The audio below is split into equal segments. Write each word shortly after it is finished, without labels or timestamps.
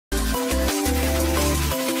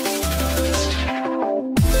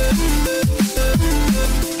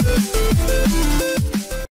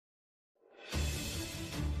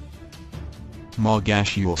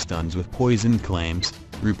Magashule stuns with poison claims,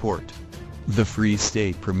 report. The Free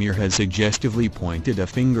State Premier has suggestively pointed a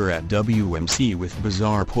finger at WMC with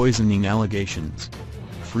bizarre poisoning allegations.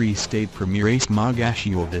 Free State Premier Ace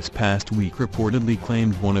Magashule this past week reportedly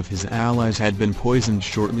claimed one of his allies had been poisoned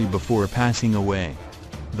shortly before passing away.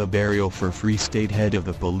 The burial for Free State head of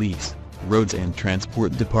the Police, Roads and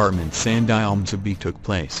Transport Department Sandile Msibi took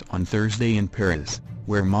place on Thursday in Parys,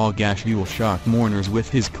 where Magashule shocked mourners with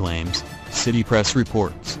his claims, City Press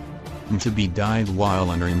reports. Msibi died while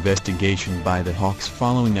under investigation by the Hawks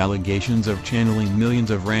following allegations of channeling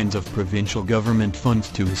millions of rands of provincial government funds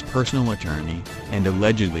to his personal attorney, and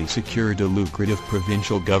allegedly secured a lucrative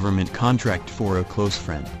provincial government contract for a close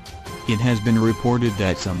friend. It has been reported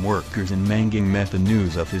that some workers in Mangaung met the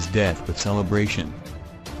news of his death with celebration.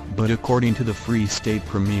 But according to the Free State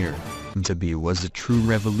Premier, Msibi was a true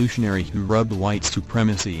revolutionary who rubbed white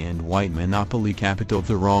supremacy and white monopoly capital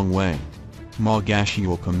the wrong way.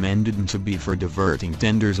 Magashule commended Msibi for diverting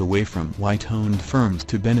tenders away from white-owned firms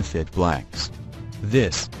to benefit blacks.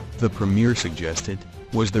 This, the Premier suggested,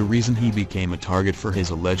 was the reason he became a target for his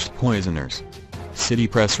alleged poisoners. City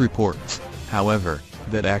Press reports, however,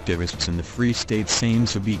 that activists in the Free State say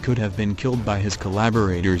Msibi could have been killed by his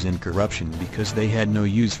collaborators in corruption because they had no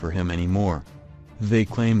use for him anymore. They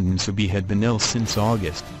claimed Msibi had been ill since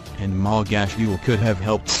August, and Magashule could have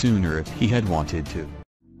helped sooner if he had wanted to.